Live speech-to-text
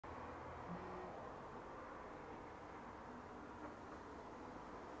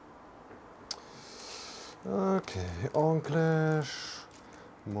Okay, Organ Clash,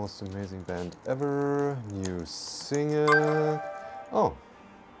 most amazing band ever, new singer. Oh,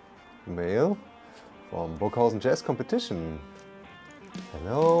 mail from Burghausen Jazz Competition.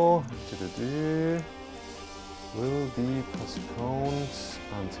 Hello, will be postponed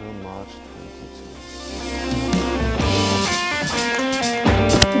until March 22.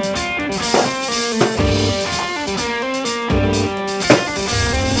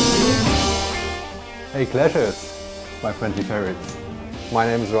 Hey Clashers, my friendly parrots. My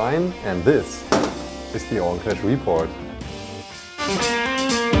name is Rian and this is the Organ Clash Report.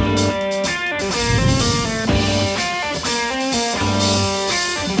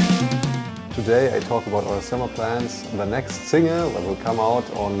 Today I talk about our summer plans. The next single that will come out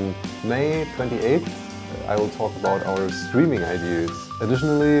on May 28th. I will talk about our streaming ideas.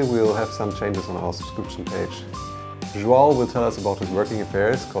 Additionally, we'll have some changes on our subscription page. Joao will tell us about his working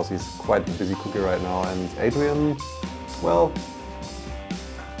affairs, because he's quite a busy cookie right now, and Adrian, well,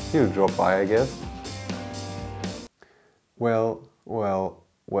 he'll drop by, I guess. Well,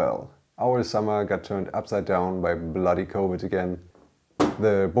 our summer got turned upside down by bloody COVID again.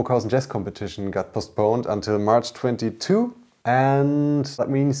 The Burghausen Jazz Competition got postponed until March 22, and that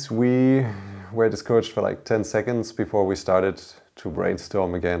means we were discouraged for like 10 seconds before we started to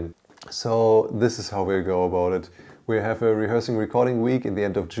brainstorm again. So this is how we'll go about it. We have a rehearsing recording week in the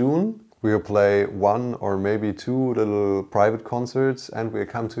end of June. We'll play one or maybe two little private concerts, and we'll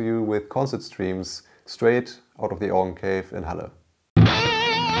come to you with concert streams straight out of the Organ Cave in Halle.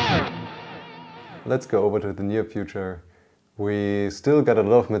 Let's go over to the near future. We still got a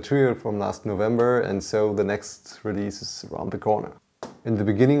lot of material from last November, and so the next release is around the corner. In the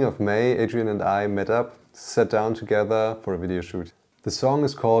beginning of May, Adrian and I met up, sat down together for a video shoot. The song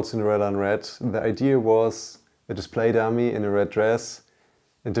is called Cinderella in Red. The idea was a display dummy in a red dress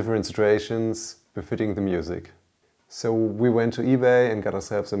in different situations befitting the music. So we went to eBay and got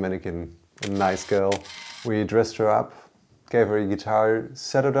ourselves a mannequin, a nice girl. We dressed her up, gave her a guitar,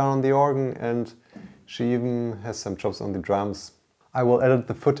 set her down on the organ, and she even has some chops on the drums. I will edit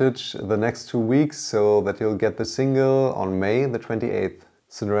the footage the next 2 weeks so that you'll get the single on May the 28th.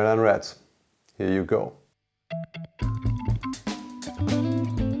 Cinderella in Red. Here you go.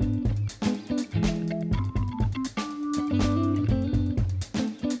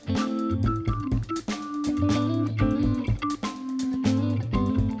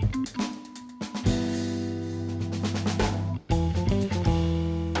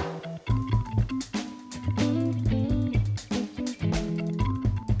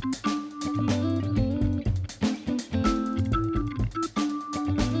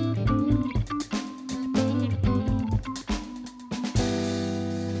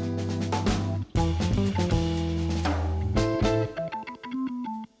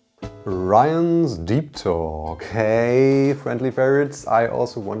 Rian's Deep Talk. Hey friendly ferrets, I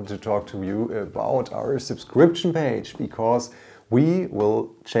also wanted to talk to you about our subscription page, because we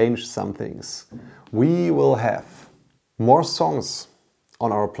will change some things. We will have more songs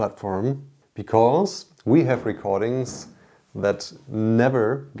on our platform, because we have recordings that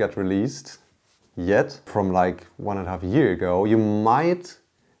never get released yet from like 1.5 years ago. You might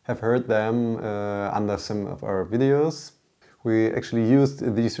have heard them under some of our videos. We actually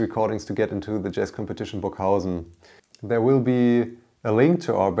used these recordings to get into the jazz competition Burghausen. There will be a link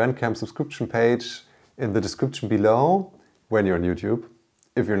to our Bandcamp subscription page in the description below when you're on YouTube.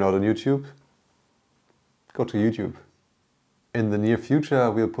 If you're not on YouTube, go to YouTube. In the near future,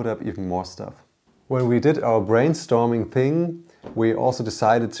 we'll put up even more stuff. When we did our brainstorming thing, we also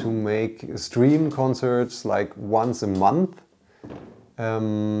decided to make stream concerts like once a month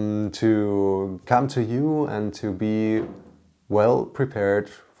to come to you and to be well prepared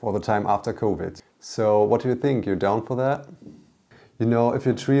for the time after COVID. So what do you think? You're down for that? You know, if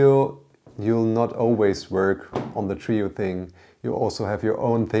you're trio, you'll not always work on the trio thing. You also have your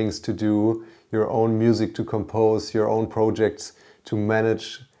own things to do, your own music to compose, your own projects to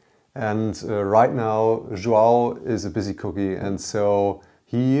manage. And right now, Joao is a busy cookie, and so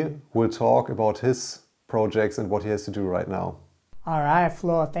he will talk about his projects and what he has to do right now. All right,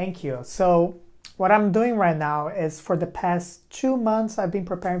 Flo, thank you. So what I'm doing right now is, for the past 2 months, I've been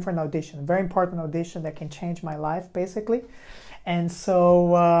preparing for an audition, a very important audition that can change my life, basically. And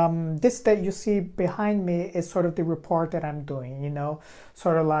so this that you see behind me is sort of the report that I'm doing, you know,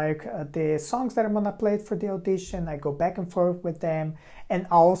 sort of like the songs that I'm gonna play for the audition. I go back and forth with them, and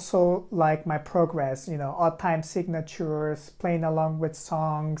also like my progress, you know, odd time signatures, playing along with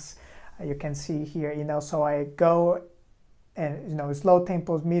songs. You can see here, you know, so I go and you know, it's low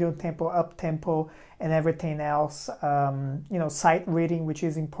tempo, medium tempo, up tempo, and everything else. You know, sight reading, which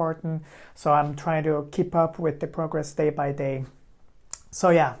is important. So I'm trying to keep up with the progress day by day. So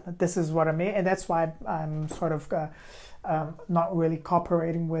yeah, this is what I mean, and that's why I'm sort of not really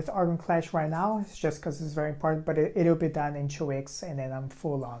cooperating with Organ Clash right now. It's just because it's very important, but it'll be done in 2 weeks, and then I'm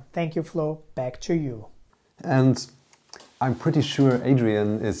full on. Thank you, Flo. Back to you. And I'm pretty sure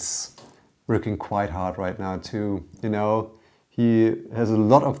Adrian is working quite hard right now too. You know, he has a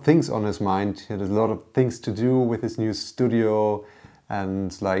lot of things on his mind. He has a lot of things to do with his new studio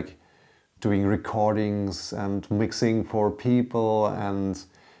and like doing recordings and mixing for people and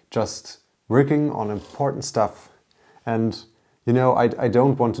just working on important stuff. And you know, I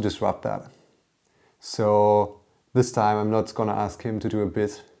don't want to disrupt that. So this time I'm not gonna ask him to do a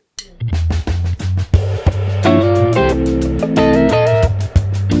bit.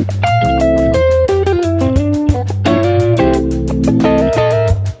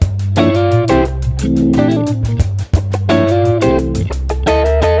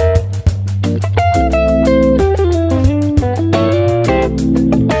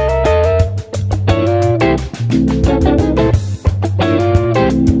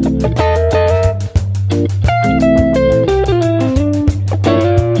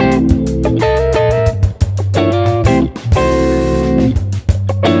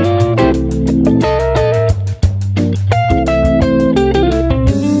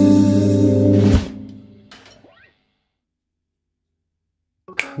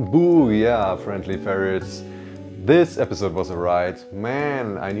 Booyah, friendly ferrets. This episode was alright.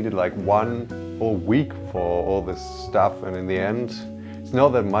 Man, I needed like 1 whole week for all this stuff, and in the end, it's not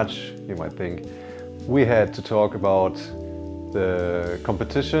that much, you might think. We had to talk about the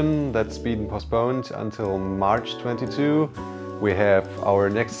competition that's been postponed until March 22. We have our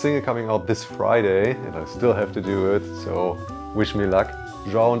next single coming out this Friday, and I still have to do it, so wish me luck.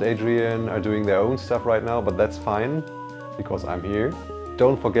 Joao and Adrian are doing their own stuff right now, but that's fine, because I'm here.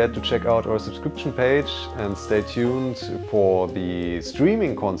 Don't forget to check out our subscription page and stay tuned for the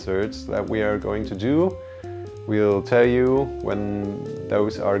streaming concerts that we are going to do. We'll tell you when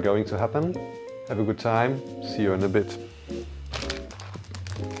those are going to happen. Have a good time. See you in a bit.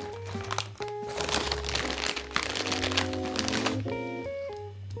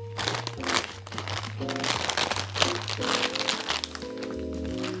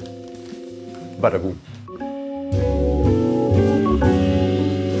 Bada boom.